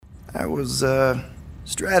I was,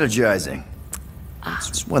 strategizing.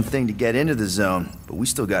 It's one thing to get into the zone, but we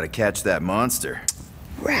still gotta catch that monster.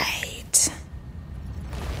 Right.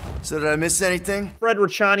 So did I miss anything? Fred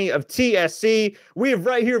Rachani of TSC. We have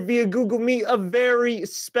right here via Google Meet a very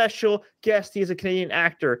special guest. He is a Canadian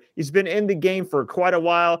actor. He's been in the game for quite a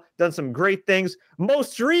while, done some great things.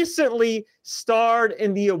 Most recently starred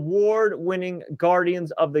in the award-winning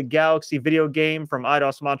Guardians of the Galaxy video game from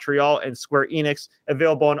Eidos Montreal and Square Enix,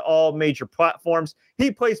 available on all major platforms.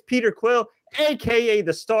 He plays Peter Quill, aka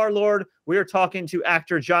the Star-Lord. We are talking to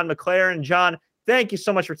actor John McLaren. John, thank you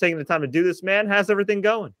so much for taking the time to do this, man. How's everything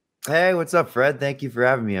going? Hey, what's up, Fred? Thank you for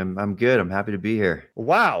having me. I'm good. I'm happy to be here.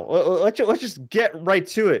 Wow. Let's just get right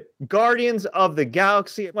to it. Guardians of the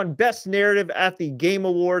Galaxy won Best Narrative at the Game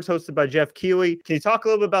Awards hosted by Jeff Keighley. Can you talk a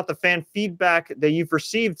little bit about the fan feedback that you've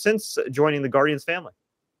received since joining the Guardians family?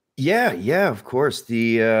 Yeah, of course.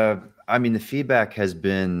 The feedback has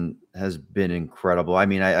been incredible. I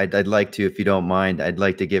mean, I'd like to, if you don't mind, I'd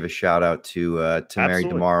like to give a shout out to Mary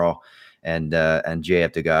DeMauro and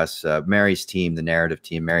JF Degas, Mary's team, the narrative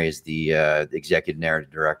team. Mary is the executive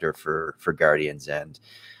narrative director for Guardians, and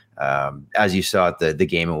as you saw at the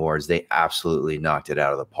Game Awards, they absolutely knocked it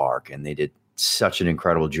out of the park, and they did such an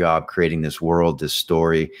incredible job creating this world, this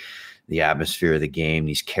story, the atmosphere of the game,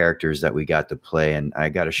 these characters that we got to play. And I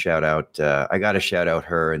got to shout out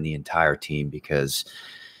her and the entire team, because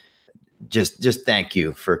just thank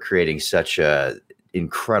you for creating such a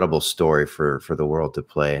incredible story for the world to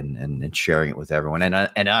play and sharing it with everyone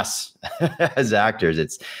and us as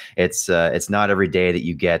actors. It's not every day that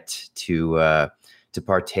you get to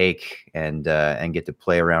partake and get to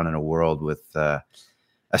play around in a world with a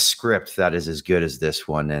script that is as good as this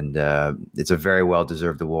one, and it's a very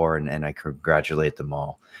well-deserved award, and I congratulate them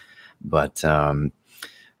all. But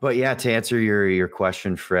yeah, to answer your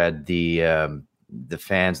question, Fred, the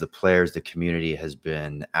fans, the players, the community has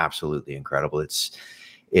been absolutely incredible. It's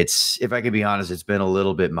if I could be honest, it's been a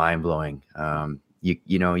little bit mind-blowing.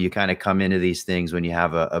 You kind of come into these things when you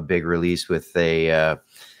have a big release with a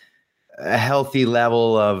healthy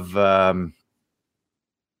level of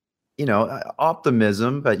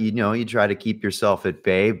optimism, but you try to keep yourself at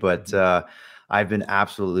bay. But I've been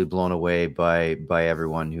absolutely blown away by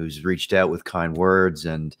everyone who's reached out with kind words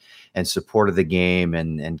and supported the game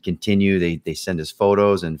and continue. They send us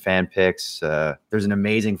photos and fan pics. There's an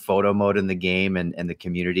amazing photo mode in the game, and the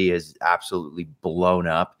community is absolutely blown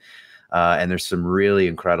up. And there's some really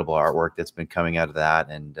incredible artwork that's been coming out of that.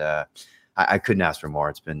 And I couldn't ask for more.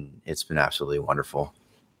 It's been absolutely wonderful.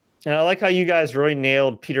 And I like how you guys really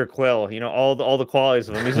nailed Peter Quill. All the qualities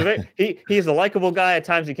of him. He's a likable guy. At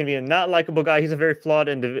times he can be a not likable guy. He's a very flawed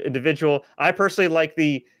individual. I personally like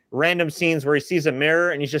the random scenes where he sees a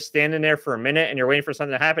mirror and he's just standing there for a minute and you're waiting for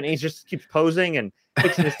something to happen. And he just keeps posing and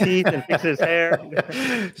fixing his teeth and fixing his hair.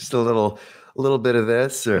 Just a little bit of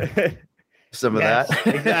this or some of that.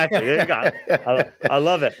 Exactly. There you go. I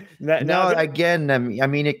love it. Again, I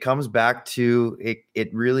mean, it comes back to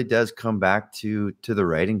it really does come back to the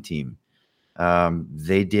writing team.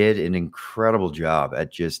 They did an incredible job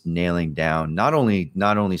at just nailing down not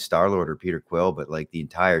only Star-Lord or Peter Quill, but like the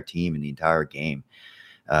entire team and the entire game.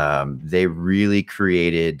 They really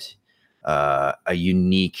created a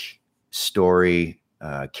unique story,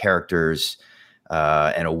 characters,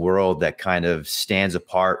 and a world that kind of stands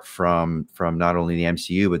apart from not only the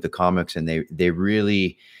MCU but the comics, and they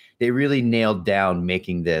really nailed down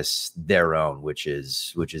making this their own, which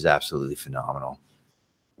is absolutely phenomenal.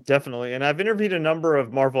 Definitely. And I've interviewed a number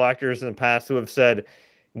of Marvel actors in the past who have said,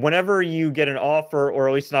 whenever you get an offer or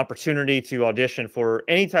at least an opportunity to audition for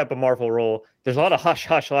any type of Marvel role, there's a lot of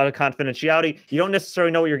hush-hush, a lot of confidentiality. You don't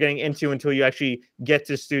necessarily know what you're getting into until you actually get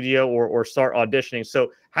to studio or start auditioning.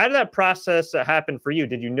 So how did that process happen for you?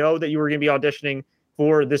 Did you know that you were going to be auditioning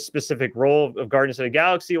for this specific role of Guardians of the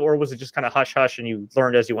Galaxy, or was it just kind of hush-hush and you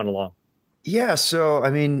learned as you went along? Yeah, so I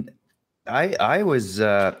mean, I was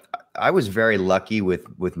very lucky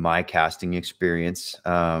with my casting experience.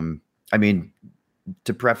 I mean,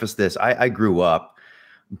 to preface this, I grew up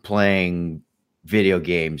playing video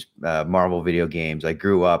games, Marvel video games. I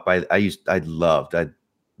grew up, I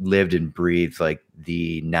lived and breathed like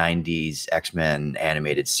the 90s X-Men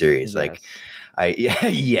animated series. Yes.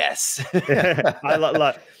 Yes. I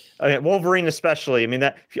love Wolverine especially. I mean,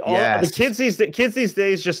 the kids these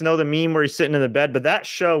days just know the meme where he's sitting in the bed, but that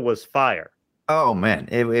show was fire. Oh man,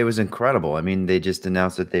 it was incredible. I mean, they just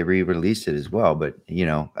announced that they re-released it as well. But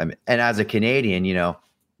and as a Canadian,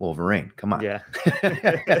 Wolverine, come on. Yeah.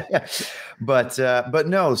 But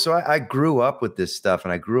no. So I grew up with this stuff,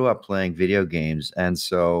 and I grew up playing video games, and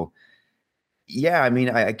so Yeah, I mean,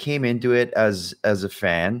 I came into it as a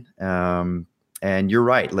fan, and you're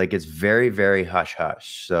right. Like it's very, very hush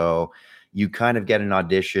hush. So you kind of get an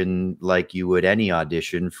audition like you would any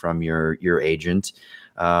audition from your agent,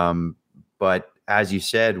 but as you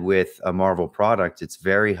said, with a Marvel product, it's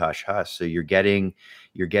very hush hush. So you're getting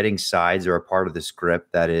sides or a part of the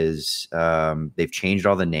script that is they've changed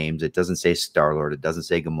all the names. It doesn't say Star-Lord. It doesn't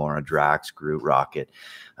say Gamora, Drax, Groot, Rocket.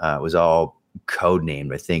 It was all code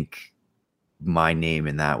named. I think my name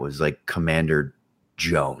in that was like Commander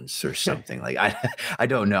Jones or something. Like I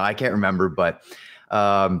don't know. I can't remember, but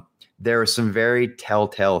there were some very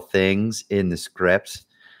telltale things in the script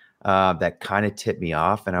that kind of tipped me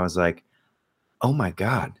off. And I was like, oh my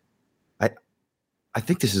God, I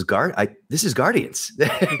think this is this is Guardians,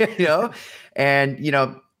 you know? And,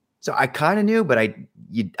 so I kind of knew, but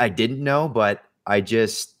I didn't know, but I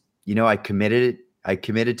just, I committed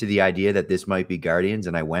to the idea that this might be Guardians,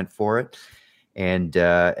 and I went for it. And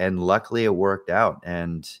luckily it worked out.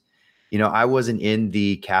 And, I wasn't in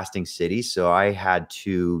the casting city, so I had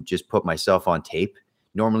to just put myself on tape.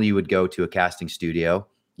 Normally you would go to a casting studio,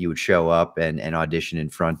 you would show up and audition in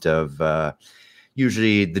front of,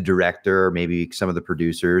 usually the director, maybe some of the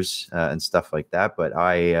producers, and stuff like that. But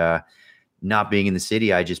not being in the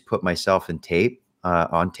city, I just put myself on tape,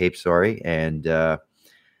 sorry. And,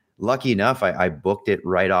 lucky enough, I booked it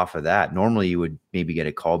right off of that. Normally you would maybe get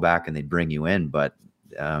a call back and they'd bring you in, but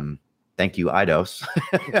thank you, Eidos.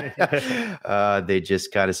 They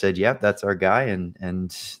just kind of said, yep, that's our guy. And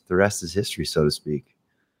the rest is history, so to speak.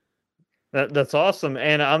 That's awesome.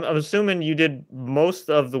 And I'm assuming you did most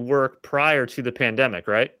of the work prior to the pandemic,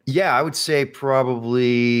 right? Yeah, I would say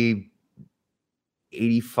probably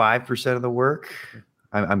 85% of the work,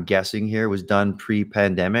 I'm guessing here, was done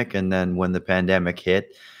pre-pandemic. And then when the pandemic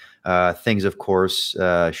hit, things, of course,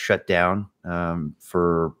 shut down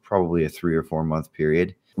for probably a 3 or 4 month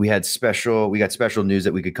period. We got special news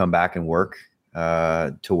that we could come back and work,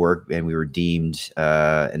 and we were deemed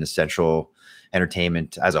an essential.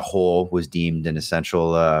 Entertainment as a whole was deemed an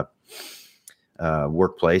essential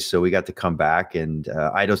workplace. So we got to come back, and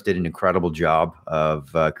Eidos did an incredible job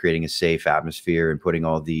of creating a safe atmosphere and putting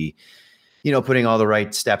all the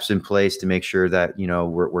right steps in place to make sure that,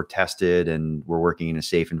 we're tested and we're working in a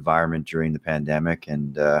safe environment during the pandemic.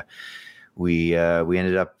 And we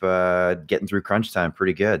ended up getting through crunch time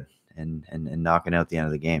pretty good and knocking out the end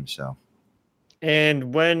of the game. So.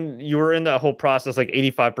 And when you were in that whole process, like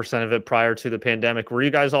 85% of it prior to the pandemic, were you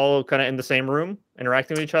guys all kind of in the same room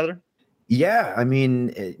interacting with each other? Yeah, I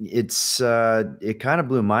mean, it kind of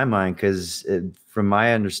blew my mind because from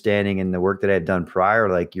my understanding and the work that I had done prior,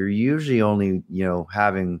 like you're usually only,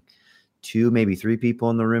 having 2, maybe 3 people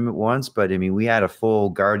in the room at once. But I mean, we had a full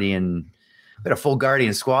Guardian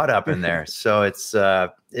squad up in there. So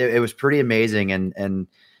it was pretty amazing. And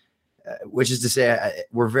which is to say,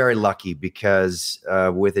 we're very lucky because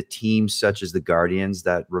with a team such as the Guardians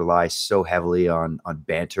that rely so heavily on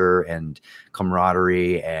banter and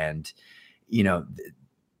camaraderie, and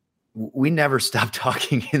we never stop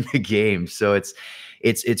talking in the game. So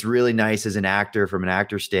it's really nice as an actor, from an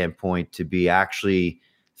actor standpoint, to be actually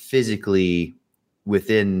physically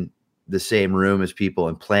within the same room as people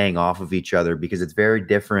and playing off of each other, because it's very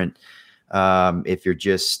different. If you're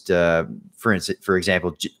just, for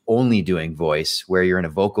example, only doing voice, where you're in a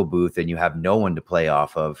vocal booth and you have no one to play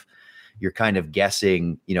off of, you're kind of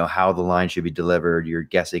guessing, how the line should be delivered. You're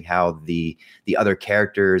guessing how the other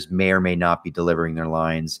characters may or may not be delivering their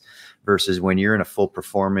lines, versus when you're in a full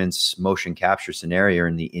performance motion capture scenario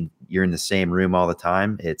you're in the same room all the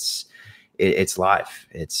time. It's live.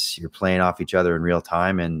 You're playing off each other in real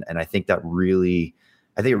time. And I think that really,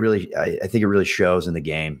 I think it really shows in the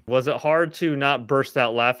game. Was it hard to not burst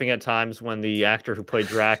out laughing at times when the actor who played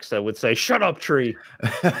Drax would say, "Shut up, tree"?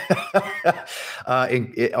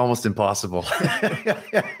 Almost impossible.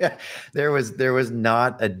 There was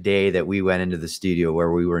not a day that we went into the studio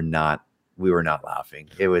where we were not laughing.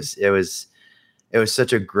 It was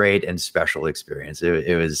such a great and special experience.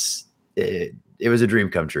 It was a dream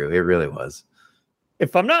come true. It really was.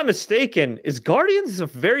 If I'm not mistaken, is Guardians the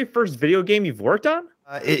very first video game you've worked on?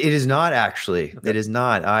 It is not, actually. Okay. It is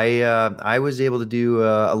not. I was able to do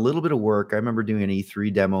a little bit of work. I remember doing an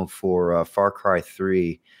E3 demo for Far Cry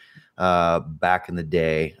 3 back in the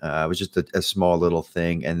day. It was just a small little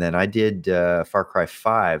thing. And then I did Far Cry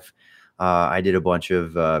 5. I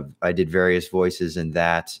did various voices in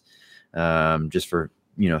that, just for,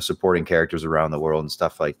 supporting characters around the world and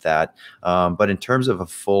stuff like that. But in terms of a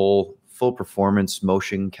full performance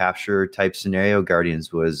motion capture type scenario,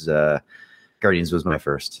 Guardians was my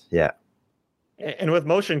first. Yeah. And with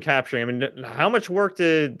motion capturing, I mean, how much work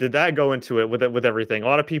did that go into it with everything? A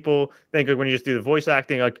lot of people think like when you just do the voice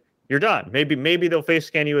acting, like you're done. Maybe they'll face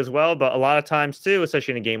scan you as well, but a lot of times too,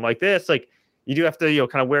 especially in a game like this, like you do have to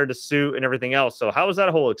kind of wear the suit and everything else. So how was that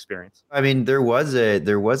whole experience? I mean, there was a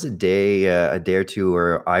day or two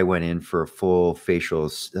where I went in for a full facial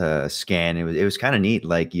scan. It was kind of neat.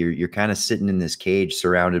 Like you're kind of sitting in this cage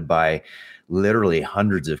surrounded by literally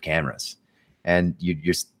hundreds of cameras, and you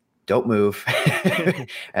just don't move,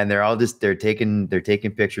 and they're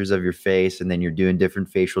taking pictures of your face, and then you're doing different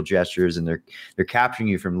facial gestures, and they're capturing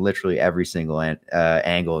you from literally every single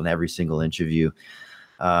angle and every single inch of you.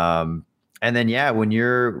 And then, yeah, when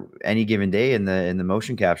you're any given day in the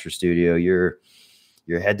motion capture studio, you're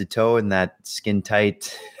head to toe in that skin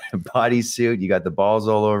tight bodysuit. You got the balls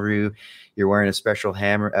all over you. You're wearing a special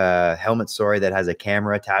helmet, that has a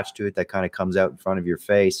camera attached to it that kind of comes out in front of your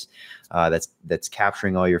face. That's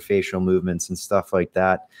capturing all your facial movements and stuff like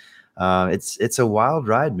that. It's a wild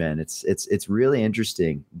ride, man. It's really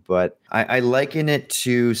interesting, but I liken it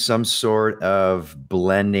to some sort of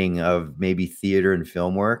blending of maybe theater and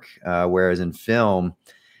film work. Whereas in film,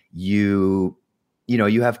 you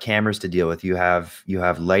have cameras to deal with, you have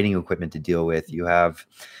lighting equipment to deal with, you have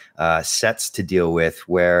sets to deal with,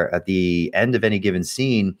 where at the end of any given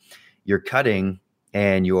scene, you're cutting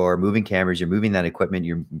and you're moving cameras, you're moving that equipment,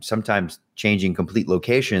 you're sometimes changing complete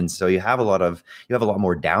locations. So you have a lot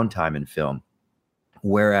more downtime in film.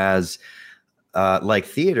 Whereas like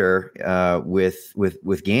theater,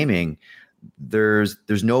 with gaming, there's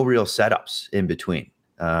no real setups in between.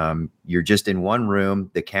 You're just in one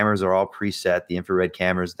room. The cameras are all preset, the infrared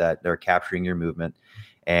cameras that are capturing your movement,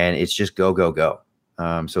 and it's just go, go, go.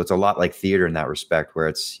 So it's a lot like theater in that respect,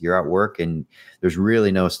 where you're at work and there's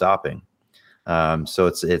really no stopping. So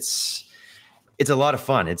it's a lot of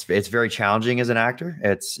fun. It's very challenging as an actor.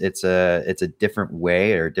 It's a different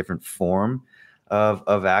way or a different form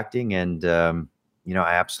of acting. And, I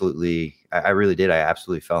really did. I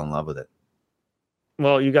absolutely fell in love with it.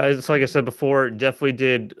 Well, you guys, like I said before, definitely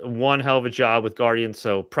did one hell of a job with Guardians.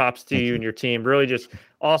 So props to you and your team. Really just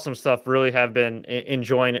awesome stuff. Really have been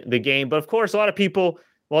enjoying the game. But of course, a lot of people,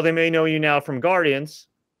 while they may know you now from Guardians,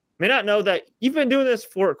 may not know that you've been doing this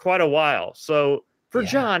for quite a while. So for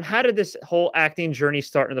John, how did this whole acting journey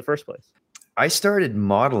start in the first place? I started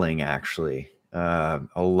modeling actually a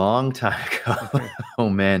long time ago. Oh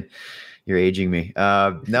man, you're aging me.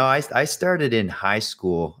 No, I started in high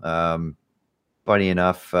school. Funny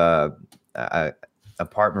enough, a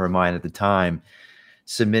partner of mine at the time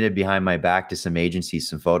submitted behind my back to some agencies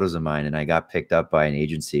some photos of mine, and I got picked up by an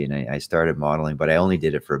agency, and I started modeling, but I only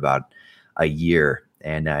did it for about a year.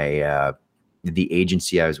 And the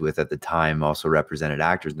agency I was with at the time also represented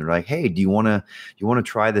actors, and they're like, "Hey, do you want to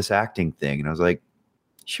try this acting thing?" And I was like,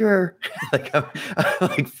 "Sure." Like I'm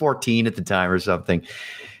like 14 at the time or something.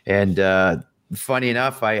 And funny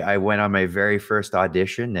enough, I went on my very first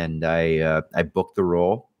audition, and I booked the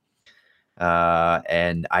role,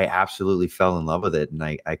 and I absolutely fell in love with it, and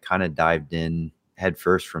I kind of dived in head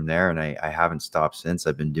first from there, and I haven't stopped since.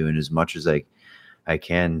 I've been doing as much as I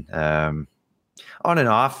can, on and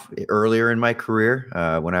off earlier in my career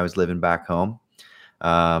when I was living back home,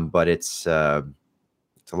 but it's a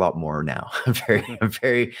lot more now. I'm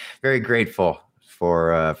very, very grateful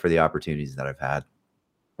for the opportunities that I've had.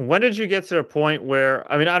 When did you get to the point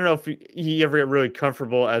where, I mean, I don't know if you ever get really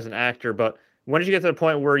comfortable as an actor, but when did you get to the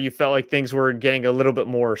point where you felt like things were getting a little bit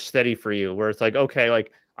more steady for you, where it's like, okay,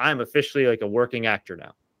 like I'm officially like a working actor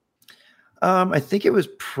now? I think it was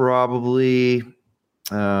probably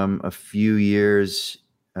a few years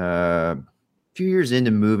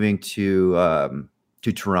into moving to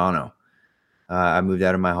Toronto. I moved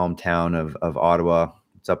out of my hometown of Ottawa.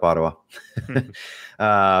 What's up, Ottawa?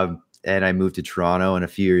 And I moved to Toronto, and a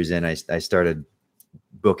few years in, I started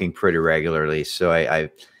booking pretty regularly. So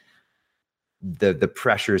the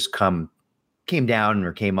pressures came down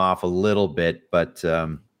or came off a little bit, but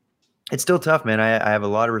it's still tough, man. I have a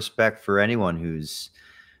lot of respect for anyone who's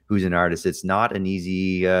an artist. It's not an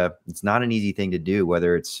easy thing to do,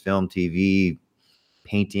 whether it's film, TV,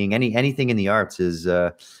 painting, anything in the arts is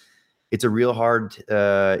it's a real hard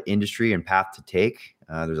industry and path to take.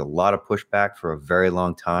 There's a lot of pushback for a very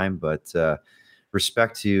long time, but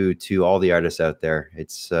respect to all the artists out there.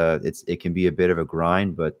 It can be a bit of a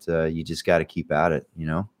grind, but you just got to keep at it,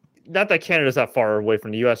 Not that Canada's that far away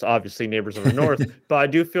from the U.S., obviously neighbors of the North, but I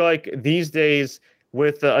do feel like these days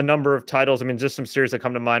with a number of titles, I mean, just some series that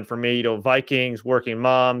come to mind for me, Vikings, Working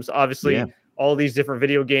Moms, obviously all these different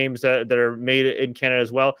video games that are made in Canada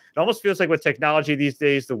as well. It almost feels like with technology these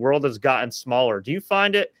days, the world has gotten smaller. Do you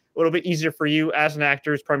find it a little bit easier for you as an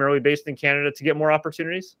actor who's primarily based in Canada to get more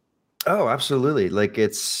opportunities? Oh, absolutely. Like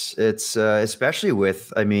it's especially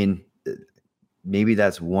with, I mean, maybe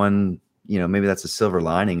that's one, maybe that's a silver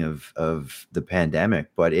lining of the pandemic,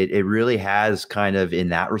 but it really has kind of, in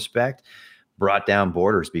that respect, brought down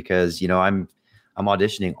borders, because, I'm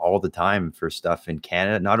auditioning all the time for stuff in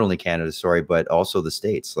Canada, not only Canada, sorry, but also the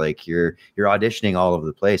States. Like you're auditioning all over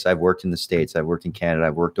the place. I've worked in the States, I've worked in Canada,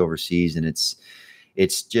 I've worked overseas, and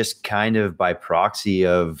it's just kind of by proxy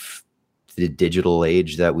of the digital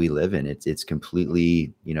age that we live in. It's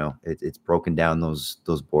completely, it's broken down those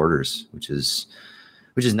borders, which is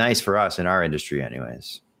nice for us in our industry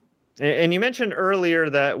anyways. And you mentioned earlier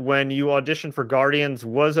that when you auditioned for Guardians,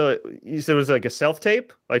 you said it was like a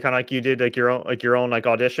self-tape, like kind of like you did like your own like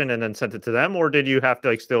audition and then sent it to them, or did you have to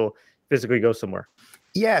like still physically go somewhere?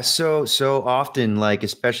 Yeah, so often, like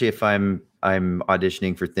especially if I'm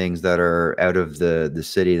auditioning for things that are out of the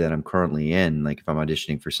city that I'm currently in, like if I'm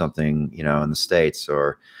auditioning for something, in the States,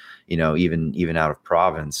 or even out of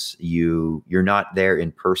province, you're not there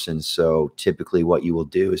in person. So typically what you will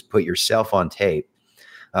do is put yourself on tape.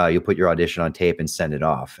 You'll put your audition on tape and send it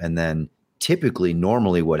off. And then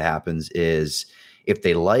normally what happens is if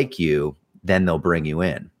they like you, then they'll bring you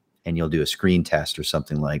in and you'll do a screen test or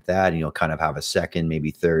something like that. And you'll kind of have a second,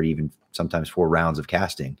 maybe third, even sometimes 4 rounds of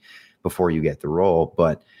casting before you get the role.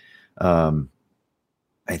 But I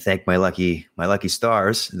thank my lucky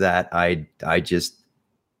stars that I just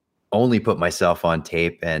only put myself on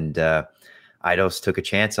tape, and Eidos took a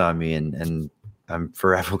chance on me, and I'm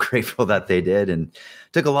forever grateful that they did, and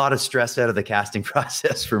took a lot of stress out of the casting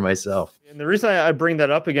process for myself. And the reason I bring that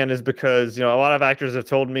up again is because, a lot of actors have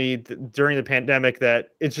told me during the pandemic that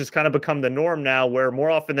it's just kind of become the norm now, where more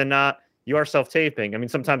often than not, you are self-taping. I mean,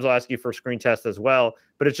 sometimes I'll ask you for a screen test as well,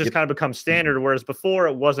 but it's just kind of become standard, whereas before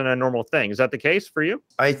it wasn't a normal thing. Is that the case for you?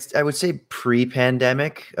 I would say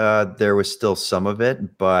pre-pandemic, there was still some of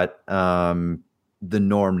it, but the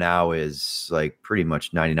norm now is like pretty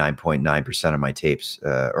much 99.9% of my tapes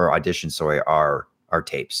or auditions, sorry, are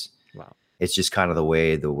tapes. Wow. It's just kind of the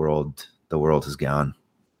way the world has gone.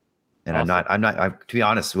 And awesome. I'm not, to be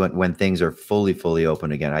honest, when things are fully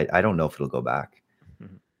open again, I don't know if it'll go back.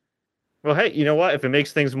 Well, hey, you know what? If it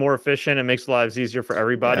makes things more efficient, it makes lives easier for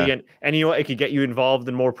everybody. Yeah. And you know what? It could get you involved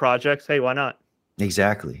in more projects. Hey, why not?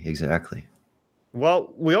 Exactly.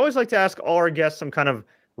 Well, we always like to ask all our guests some kind of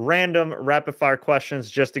random rapid fire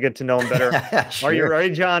questions just to get to know them better. Sure. Are you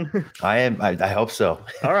ready, John? I am. I hope so.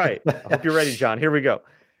 All right. I hope you're ready, John. Here we go.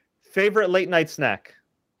 Favorite late night snack?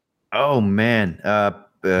 Oh, man.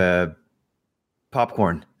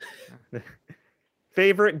 Popcorn.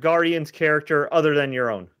 Favorite Guardians character other than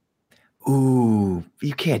your own? Ooh,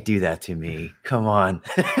 you can't do that to me. Come on.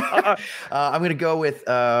 I'm going to go with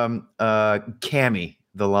Cammy,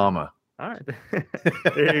 the llama. All right.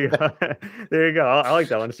 There you go. There you go. I like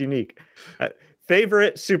that one. It's unique.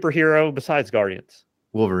 Favorite superhero besides Guardians?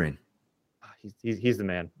 Wolverine. He's the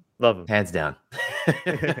man. Love him. Hands down.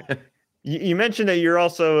 You mentioned that you're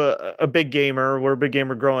also a big gamer. We're a big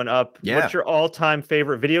gamer growing up. Yeah. What's your all-time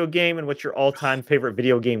favorite video game, and what's your all-time favorite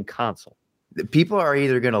video game console? People are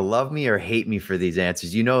either going to love me or hate me for these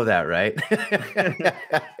answers. You know that, right?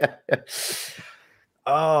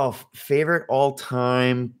 Oh, favorite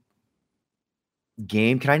all-time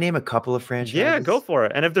game. Can I name a couple of franchises? Yeah, go for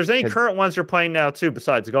it. And if there's any current ones you're playing now too,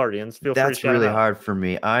 besides Guardians, feel free to shout really out. Hard for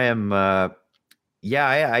me. I am, I've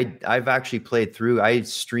actually played through. I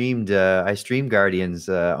streamed Guardians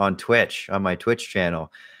on Twitch, on my Twitch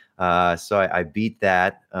channel. So I beat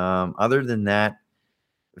that. Other than that,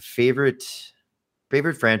 favorite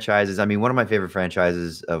franchises. I mean, one of my favorite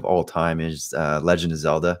franchises of all time is Legend of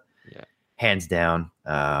Zelda. Yeah, hands down.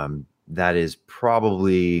 That is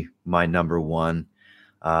probably my number one.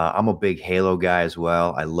 I'm a big Halo guy as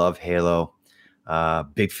well. I love Halo.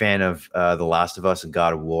 Big fan of The Last of Us and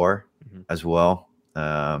God of War as well.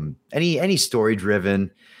 Any story-driven,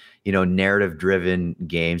 narrative-driven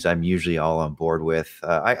games, I'm usually all on board with.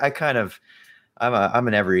 I'm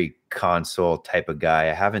an every console type of guy.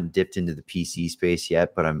 I haven't dipped into the PC space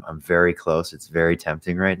yet, but I'm very close. It's very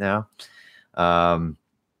tempting right now.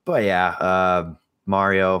 But yeah,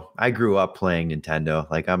 Mario. I grew up playing Nintendo.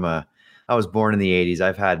 Like I was born in the 80s.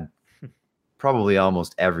 I've had probably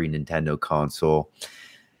almost every Nintendo console.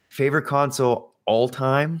 Favorite console all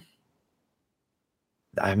time?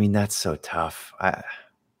 I mean, that's so tough.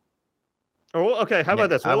 Okay. How about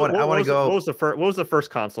this? I want to go. What was the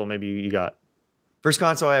first console maybe you got? First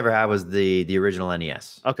console I ever had was the original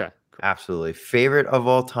NES. Okay. Cool. Absolutely. Favorite of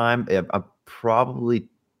all time? Probably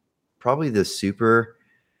the Super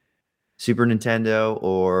Nintendo,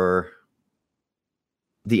 or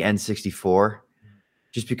the N64,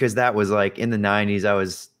 just because that was like in the 90s. I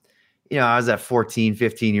was that 14,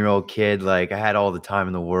 15-year-old kid. Like I had all the time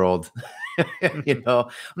in the world. I'm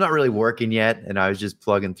not really working yet. And I was just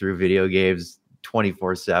plugging through video games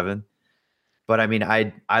 24/7. But I mean,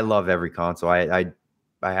 I love every console. I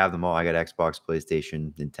have them all. I got Xbox,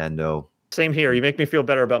 PlayStation, Nintendo. Same here. You make me feel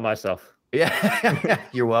better about myself. Yeah,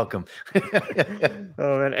 you're welcome.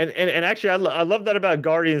 Oh man, and actually, I love that about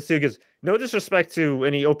Guardians too. Because no disrespect to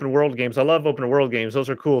any open world games, I love open world games. Those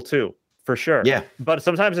are cool too, for sure. Yeah. But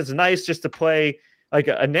sometimes it's nice just to play like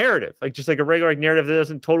a narrative, like just like a regular narrative that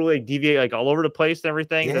doesn't totally deviate like all over the place and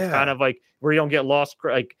everything. Yeah. That's kind of like where you don't get lost,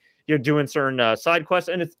 like you're doing certain side quests.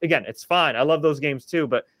 And it's fine. I love those games too.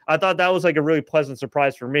 But I thought that was like a really pleasant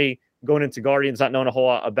surprise for me going into Guardians, not knowing a whole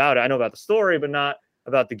lot about it. I know about the story, but not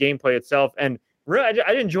about the gameplay itself. And really,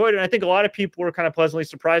 I enjoyed it. And I think a lot of people were kind of pleasantly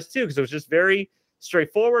surprised too, because it was just very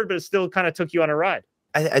straightforward, but it still kind of took you on a ride.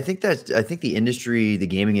 I think the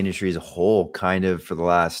gaming industry as a whole, kind of for the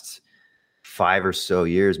last 5 or so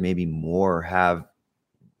years, maybe more,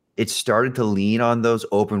 it started to lean on those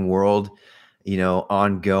open world,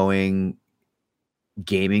 ongoing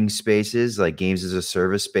gaming spaces, like games as a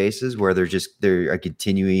service spaces, where they're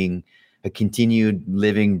a continued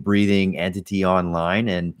living, breathing entity online.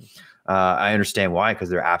 And I understand why, because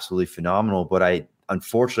they're absolutely phenomenal. But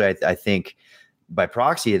unfortunately, I think by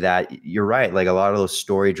proxy of that, you're right. Like a lot of those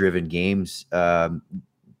story-driven games,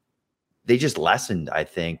 they just lessened, I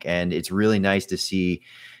think. And it's really nice to see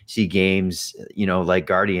games, like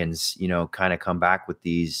Guardians, kind of come back with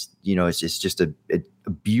these, it's just a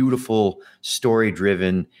beautiful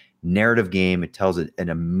story-driven narrative game. It tells an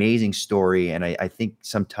amazing story. And I think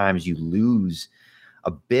sometimes you lose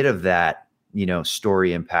a bit of that,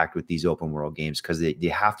 story impact with these open world games, because they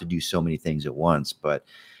have to do so many things at once. But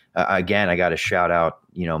again, I got to shout out,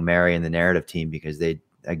 Mary and the narrative team, because they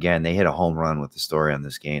hit a home run with the story on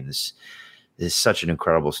this game. This is such an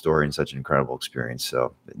incredible story and such an incredible experience.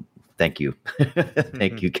 So thank you.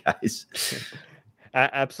 Thank you guys.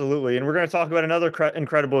 Absolutely. And we're going to talk about another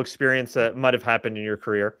incredible experience that might have happened in your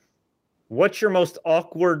career. What's your most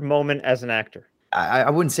awkward moment as an actor? I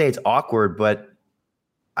wouldn't say it's awkward, but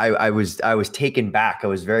I was taken back. I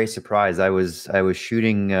was very surprised. I was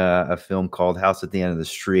shooting a film called House at the End of the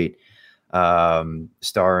Street,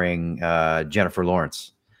 starring Jennifer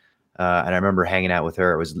Lawrence. And I remember hanging out with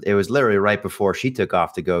her. It was literally right before she took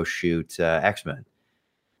off to go shoot X-Men,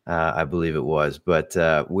 I believe it was. But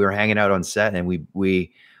we were hanging out on set, and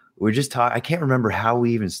we were just talking. I can't remember how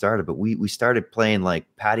we even started, but we started playing like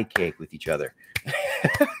patty cake with each other.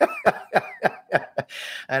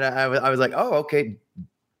 And I was like, oh, okay.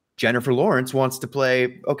 Jennifer Lawrence wants to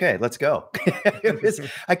play. Okay, let's go.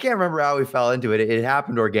 I can't remember how we fell into it. It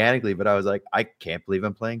happened organically, but I was like, I can't believe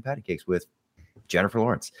I'm playing patty cakes with Jennifer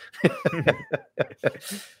Lawrence.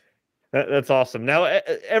 That's awesome. Now,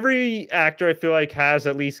 every actor, I feel like, has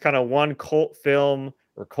at least kind of one cult film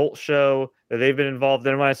or cult show that they've been involved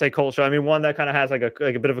in. When I say cult show, I mean one that kind of has like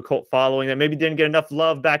a bit of a cult following that maybe didn't get enough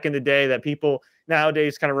love back in the day that people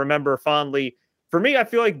nowadays kind of remember fondly. For me, I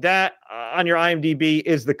feel like that on your IMDb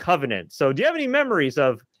is The Covenant. So do you have any memories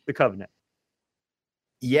of The Covenant?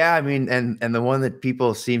 Yeah, I mean, and the one that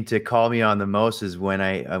people seem to call me on the most is when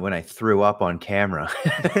I threw up on camera.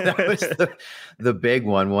 That was the big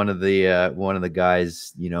one. One of the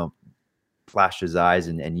guys, flashed his eyes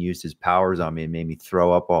and used his powers on me and made me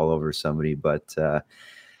throw up all over somebody. But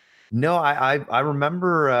no, I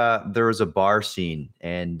remember there was a bar scene,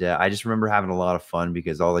 and I just remember having a lot of fun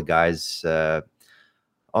because all the guys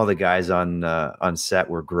on set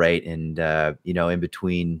were great. And, in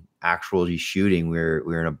between actually shooting, we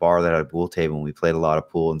were in a bar that had a pool table, and we played a lot of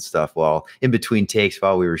pool and stuff while in between takes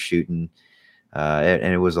while we were shooting.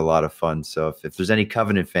 And it was a lot of fun. So if there's any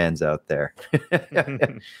Covenant fans out there,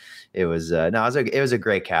 it was a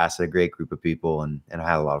great cast, a great group of people, and I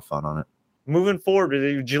had a lot of fun on it. Moving forward,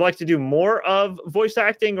 would you like to do more of voice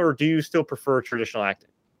acting, or do you still prefer traditional acting?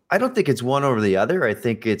 I don't think it's one over the other. I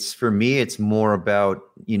think for me, it's more about,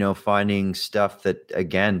 finding stuff that,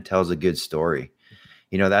 again, tells a good story.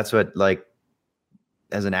 That's what, like,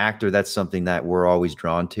 as an actor, that's something that we're always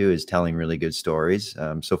drawn to, is telling really good stories.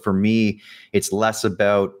 So for me, it's less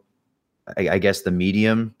about, I guess, the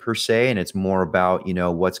medium per se, and it's more about,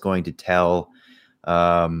 what's going to tell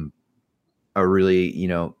a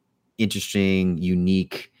really, interesting,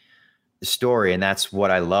 unique story. And that's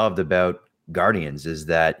what I loved about Guardians, is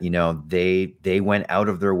that, they went out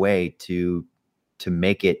of their way to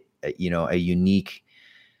make it, a unique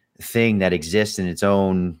thing that exists in its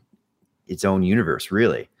own universe,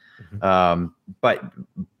 really. Mm-hmm. But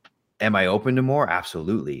am I open to more?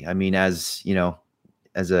 Absolutely. I mean, as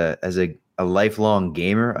as a lifelong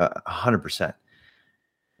gamer, 100%.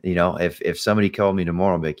 You know, if somebody called me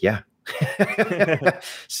tomorrow, I'm like, yeah,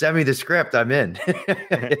 send me the script, I'm in.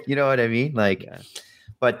 You know what I mean? Like, yeah.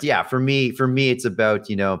 But yeah, for me, it's about,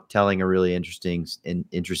 you know, telling a really interesting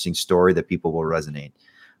story that people will resonate.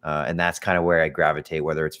 And that's kind of where I gravitate,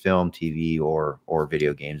 whether it's film, TV, or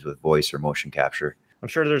video games with voice or motion capture. I'm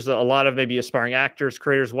sure there's a lot of maybe aspiring actors,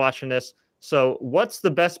 creators watching this. So what's the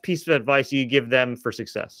best piece of advice you give them for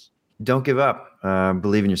success? Don't give up.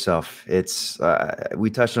 Believe in yourself. It's we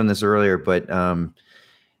touched on this earlier, but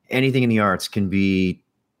anything in the arts can be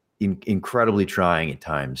incredibly trying at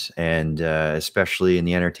times, and especially in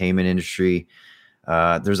the entertainment industry,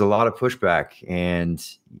 there's a lot of pushback. And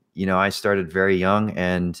you know, I started very young,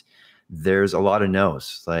 and there's a lot of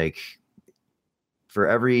no's. Like, for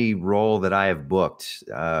every role that I have booked,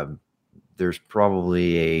 there's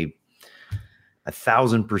probably a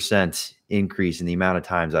 1,000% increase in the amount of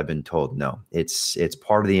times I've been told no. It's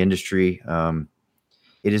part of the industry.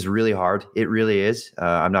 It is really hard. It really is.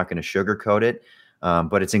 I'm not going to sugarcoat it,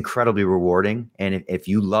 but it's incredibly rewarding. And if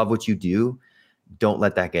you love what you do, don't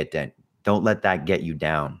let that don't let that get you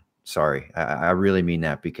down. Sorry, I really mean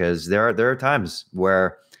that, because there are times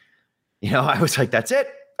where, you know, I was like, that's it.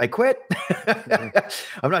 I quit.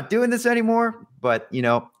 I'm not doing this anymore. But, you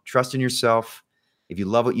know, trust in yourself. If you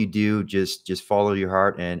love what you do, just follow your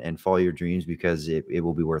heart and follow your dreams, because it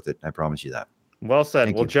will be worth it. I promise you that. Well said.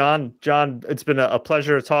 Thank you. John, it's been a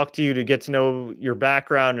pleasure to talk to you, to get to know your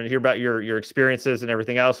background and hear about your experiences and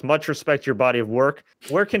everything else. Much respect to your body of work.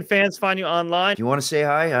 Where can fans find you online? If you want to say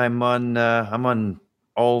hi, I'm on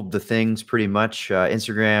all the things pretty much.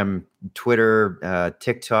 Instagram, Twitter,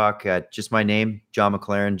 TikTok, just my name, Jon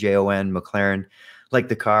McLaren, Jon McLaren, like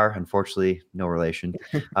the car. Unfortunately, no relation.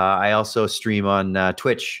 I also stream on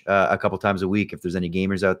Twitch a couple times a week. If there's any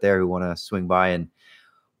gamers out there who want to swing by and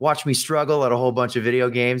watch me struggle at a whole bunch of video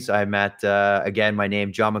games, I'm at, again, my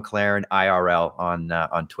name, Jon McLaren, IRL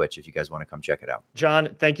on Twitch, if you guys want to come check it out.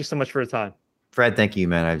 John, thank you so much for your time. Fred, thank you,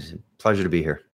 man. It was a pleasure to be here.